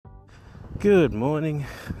Good morning,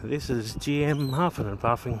 this is GM huffing and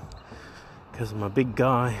puffing because I'm a big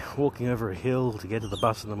guy walking over a hill to get to the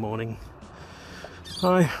bus in the morning.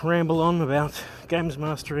 I ramble on about games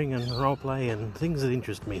mastering and roleplay and things that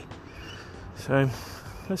interest me. So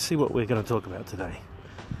let's see what we're going to talk about today.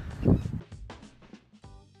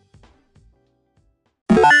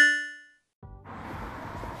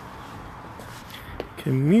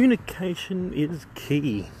 Communication is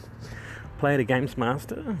key. Player to Games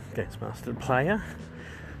Master to player.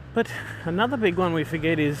 But another big one we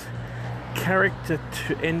forget is character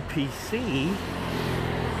to NPC,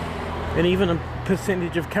 and even a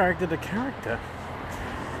percentage of character to character.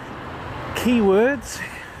 Keywords,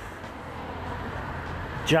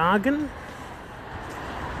 jargon,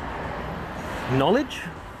 knowledge,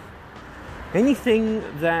 anything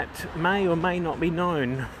that may or may not be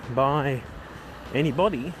known by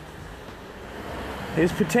anybody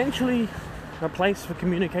is potentially a place for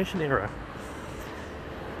communication error.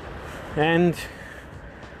 And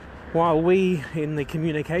while we, in the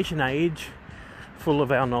communication age, full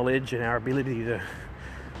of our knowledge and our ability to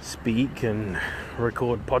speak and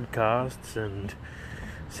record podcasts and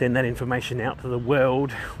send that information out to the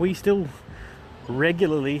world, we still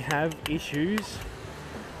regularly have issues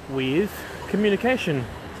with communication.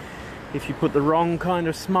 If you put the wrong kind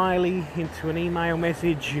of smiley into an email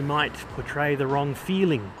message, you might portray the wrong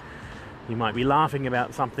feeling. You might be laughing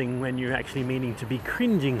about something when you're actually meaning to be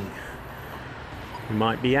cringing. You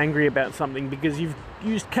might be angry about something because you've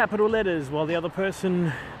used capital letters while the other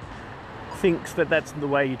person thinks that that's the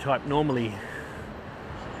way you type normally,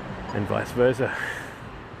 and vice versa.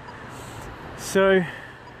 So,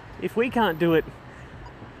 if we can't do it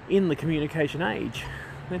in the communication age,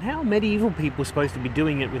 then how are medieval people supposed to be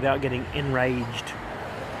doing it without getting enraged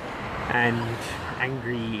and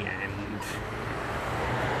angry and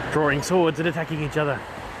drawing swords and attacking each other?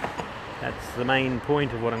 That's the main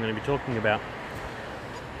point of what I'm going to be talking about.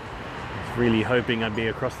 I was really hoping I'd be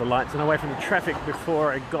across the lights and away from the traffic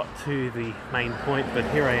before I got to the main point, but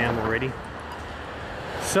here I am already.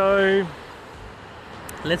 So,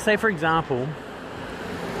 let's say for example,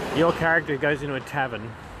 your character goes into a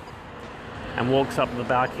tavern and walks up to the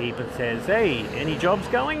barkeep and says, "Hey, any jobs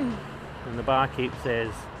going?" And the barkeep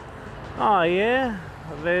says, "Oh yeah,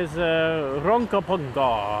 there's a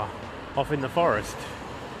Ronkapunka off in the forest,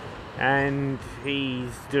 and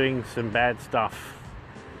he's doing some bad stuff,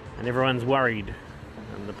 and everyone's worried."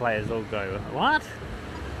 And the players all go, "What?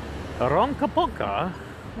 A Ronkapunka?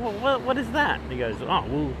 What is that?" And he goes, "Oh,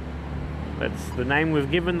 well, that's the name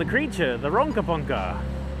we've given the creature, the Ronkapunka."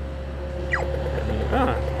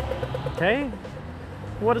 "Oh, okay.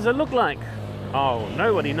 What does it look like?" "Oh,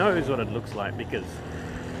 nobody knows what it looks like because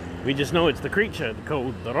we just know it's the creature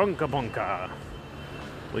called the Ronkapunka.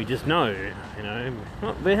 We just know, you know."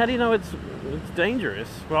 "Well, but how do you know it's dangerous?"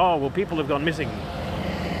 Well, people have gone missing.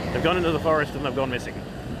 They've gone into the forest and they've gone missing.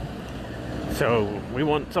 So we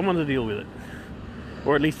want someone to deal with it,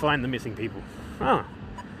 or at least find the missing people." "Oh,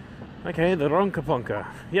 okay, the Ronkapunka.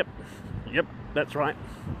 Yep, that's right."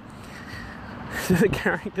 So the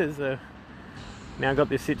characters are now got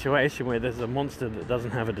this situation where there's a monster that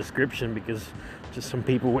doesn't have a description because just some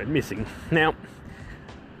people went missing. Now,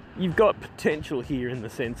 you've got potential here in the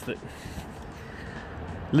sense that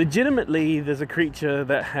legitimately there's a creature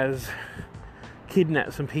that has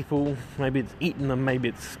kidnapped some people. Maybe it's eaten them, maybe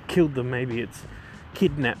it's killed them, maybe it's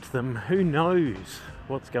kidnapped them. Who knows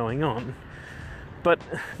what's going on? But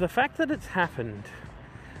the fact that it's happened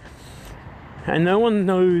and no one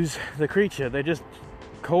knows the creature, they just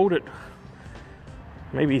called it.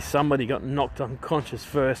 Maybe somebody got knocked unconscious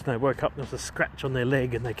first and they woke up and there was a scratch on their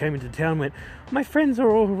leg and they came into town and went, "My friends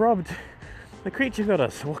are all robbed. The creature got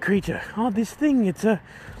us." "What creature?" "Oh, this thing. It's I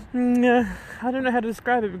don't know how to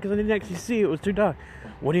describe it because I didn't actually see it. It was too dark."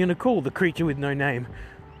 "What are you going to call the creature with no name?"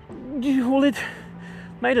 "Well, it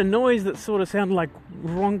made a noise that sort of sounded like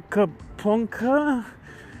Ronkapunka."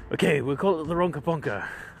 "Okay, we'll call it the Ronkapunka."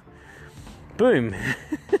 Boom.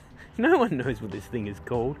 No one knows what this thing is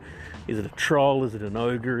called. Is it a troll? Is it an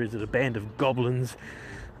ogre? Is it a band of goblins?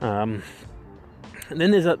 And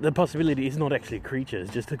then there's the possibility it's not actually a creature.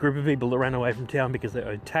 It's just a group of people that ran away from town because they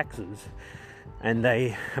owed taxes. And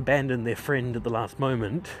they abandoned their friend at the last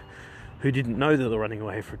moment who didn't know that they were running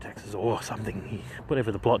away for taxes or something,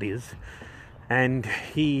 whatever the plot is. And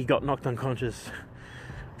he got knocked unconscious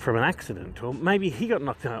from an accident, or maybe he got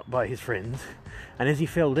knocked out by his friends, and as he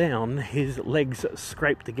fell down his legs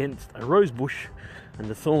scraped against a rose bush and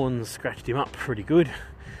the thorns scratched him up pretty good,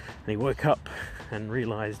 and he woke up and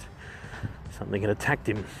realised something had attacked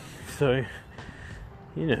him. So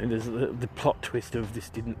you know, there's the plot twist of this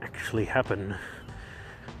didn't actually happen.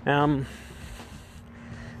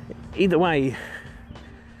 either way,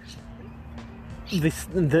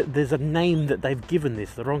 there's a name that they've given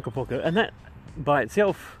this, the Ronkaponka, and that by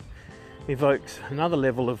itself evokes another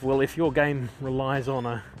level of, well, if your game relies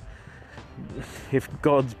on if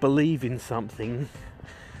gods believe in something,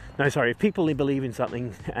 if people believe in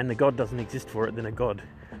something and the god doesn't exist for it, then a god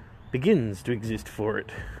begins to exist for it.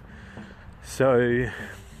 So,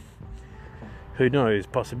 who knows,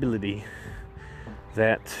 possibility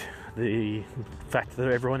that the fact that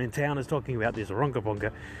everyone in town is talking about this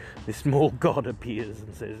Ronkaponka, this small god appears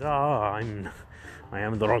and says, I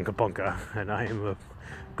am the Ronkaponka, and I am a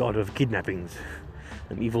god of kidnappings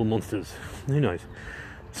and evil monsters. Who knows?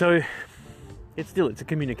 So, it's a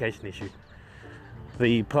communication issue.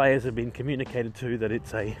 The players have been communicated to that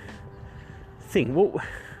it's a thing. Well,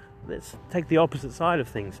 let's take the opposite side of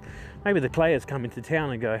things. Maybe the players come into town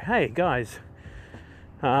and go, hey guys,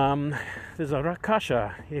 there's a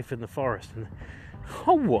Rakasha here in the forest. And,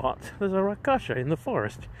 oh, what? There's a Rakasha in the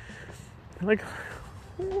forest? Like,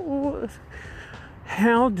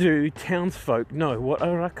 how do townsfolk know what a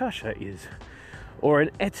Rakasha is? Or an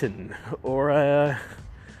Etten? Or a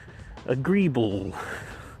Greeble?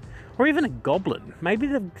 Or even a goblin? Maybe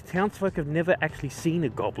the townsfolk have never actually seen a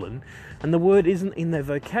goblin and the word isn't in their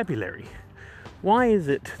vocabulary. Why is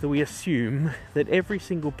it that we assume that every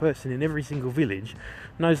single person in every single village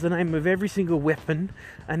knows the name of every single weapon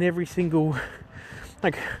and every single...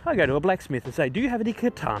 Like, I go to a blacksmith and say, do you have any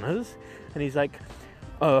katanas? And he's like,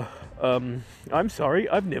 I'm sorry,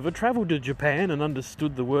 I've never travelled to Japan and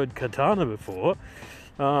understood the word katana before.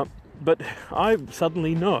 But I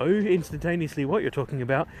suddenly know instantaneously what you're talking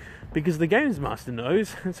about because the games master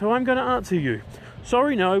knows, and so I'm going to answer you.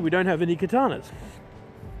 Sorry, no, we don't have any katanas.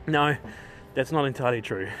 No, that's not entirely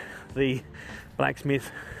true. The blacksmith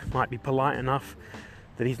might be polite enough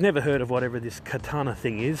that he's never heard of whatever this katana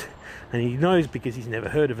thing is, and he knows because he's never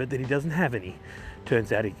heard of it that he doesn't have any.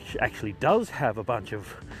 Turns out he actually does have a bunch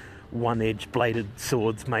of one-edged bladed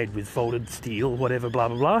swords made with folded steel, whatever, blah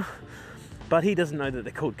blah blah. But he doesn't know that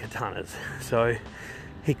they're called katanas, so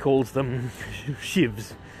he calls them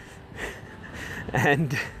shivs.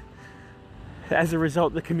 And as a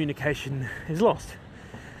result, the communication is lost.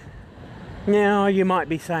 Now, you might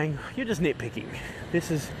be saying, you're just nitpicking.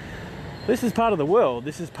 This is part of the world.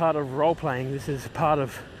 This is part of role-playing. This is part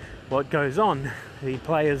of what goes on. The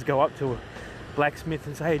players go up to a blacksmith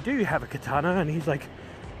and say, hey, do you have a katana? And he's like,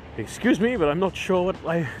 excuse me, but I'm not sure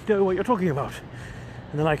what you're talking about.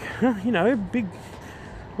 And they're like, big,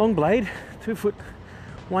 long blade, 2 foot,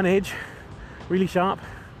 one edge, really sharp,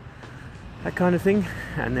 that kind of thing.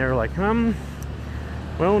 And they're like,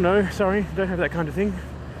 well, no, sorry, don't have that kind of thing.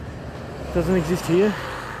 Doesn't exist here.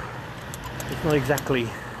 It's not exactly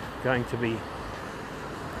going to be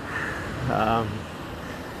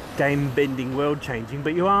game-bending, world-changing,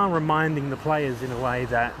 but you are reminding the players in a way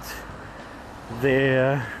that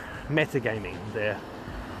they're metagaming. They're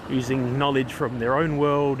using knowledge from their own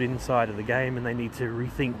world inside of the game, and they need to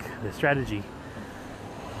rethink their strategy.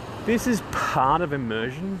 This is part of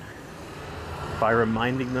immersion by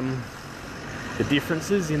reminding them the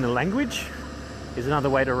differences in the language. Is another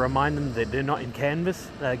way to remind them that they're not in Kansas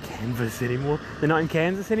anymore. They're not in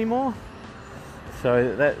Kansas anymore.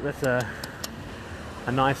 So that's a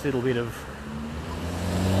nice little bit of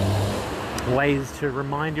ways to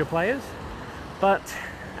remind your players. But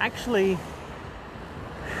actually,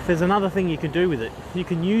 there's another thing you can do with it. You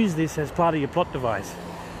can use this as part of your plot device.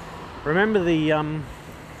 Remember the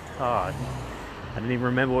I didn't even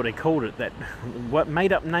remember what they called it. What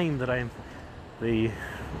made up name that the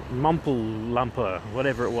Mumple Lumper,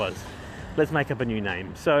 whatever it was. Let's make up a new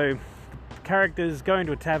name. So characters go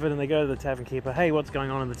into a tavern and they go to the tavern keeper. Hey, what's going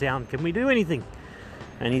on in the town? Can we do anything?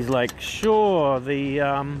 And he's like, sure. The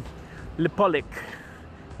Lipolic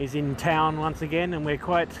is in town once again, and we're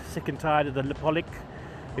quite sick and tired of the Lipolic.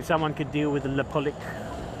 If someone could deal with the Lipolic.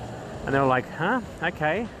 And they're like, huh?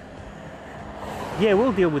 Okay. Yeah,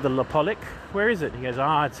 we'll deal with the Lipolic. Where is it? He goes,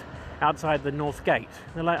 it's outside the north gate.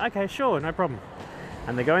 And they're like, okay, sure, no problem.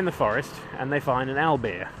 And they go in the forest and they find an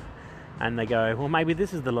owlbear. And they go, well, maybe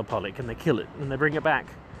this is the Lipolic, and they kill it and they bring it back.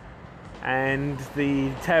 And the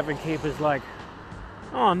tavern keeper's like,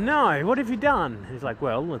 oh no, what have you done? He's like,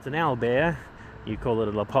 well, it's an owlbear. You call it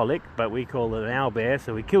a Lipolic, but we call it an owlbear,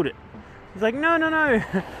 so we killed it. He's like, no,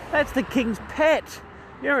 that's the king's pet.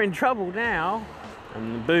 You're in trouble now.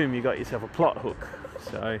 And boom, you got yourself a plot hook.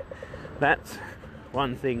 So that's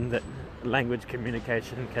one thing that language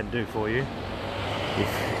communication can do for you.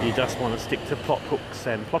 If you just want to stick to plot hooks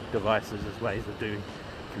and plot devices as ways of doing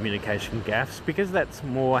communication gaffes, because that's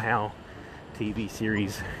more how TV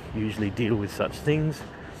series usually deal with such things.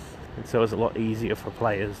 and so it's a lot easier for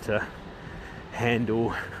players to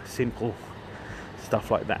handle simple stuff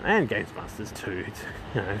like that, and Games Masters too. It's,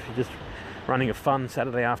 you know, if you're just running a fun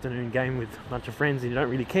Saturday afternoon game with a bunch of friends and you don't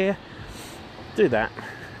really care, do that.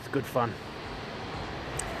 It's good fun.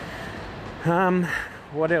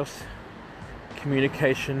 What else?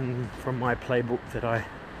 Communication from my playbook that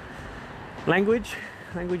language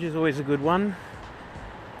is always a good one.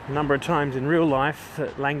 A number of times in real life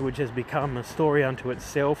that language has become a story unto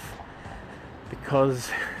itself because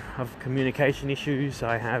of communication issues.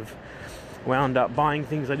 I have wound up buying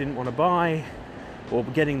things I didn't want to buy, or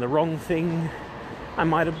getting the wrong thing. I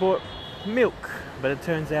might have bought milk, but it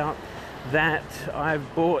turns out that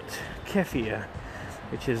I've bought kefir,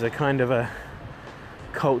 which is a kind of a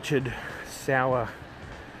cultured, sour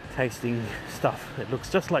tasting stuff. It looks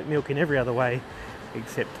just like milk in every other way,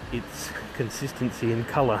 except its consistency and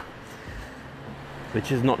colour,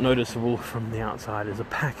 which is not noticeable from the outside as a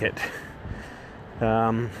packet.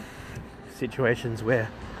 Situations where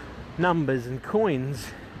numbers and coins,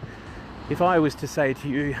 if I was to say to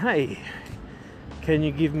you, hey, can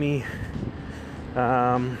you give me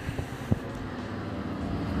 1000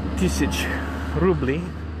 rubli,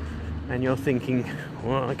 and you're thinking,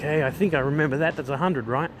 well, okay, I think I remember that's 100,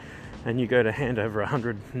 right? And you go to hand over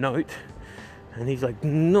 100 note, and he's like,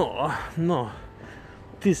 no,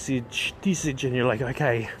 this is, and you're like,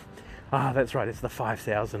 okay, that's right, it's the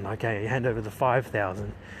 5,000. Okay, you hand over the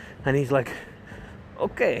 5,000, and he's like,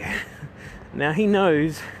 okay. Now he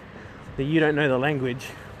knows that you don't know the language,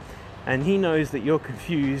 and he knows that you're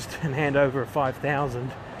confused and hand over a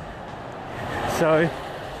 5,000. So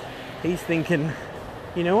he's thinking,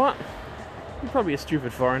 you know what? You're probably a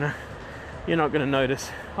stupid foreigner. You're not going to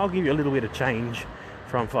notice. I'll give you a little bit of change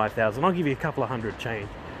from 5,000. I'll give you a couple of hundred change.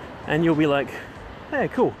 And you'll be like, hey,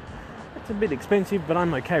 cool. That's a bit expensive, but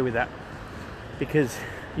I'm okay with that. Because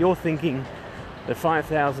you're thinking the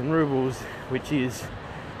 5,000 rubles, which is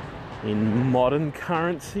in modern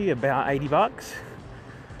currency about 80 bucks.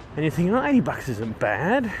 And you're thinking, oh, 80 bucks isn't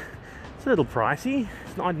bad. It's a little pricey.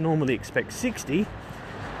 I'd normally expect 60.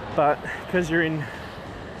 But because you're in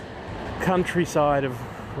countryside of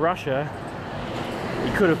Russia,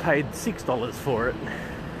 you could have paid $6 for it.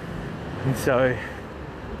 And so,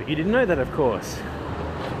 but you didn't know that, of course.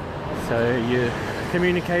 So your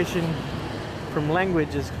communication from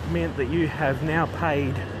language has meant that you have now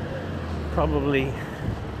paid probably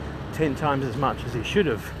 10 times as much as you should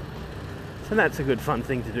have. So that's a good fun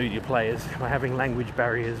thing to do to your players, by having language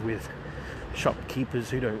barriers with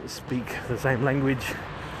shopkeepers who don't speak the same language.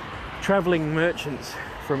 Travelling merchants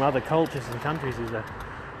from other cultures and countries is a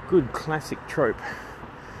good classic trope.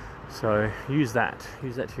 So use that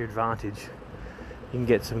to your advantage. You can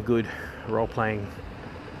get some good role-playing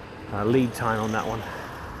lead time on that one.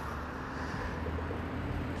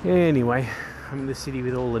 Anyway, I'm in the city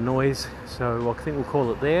with all the noise, so I think we'll call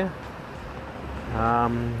it there.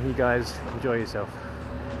 You guys enjoy yourself.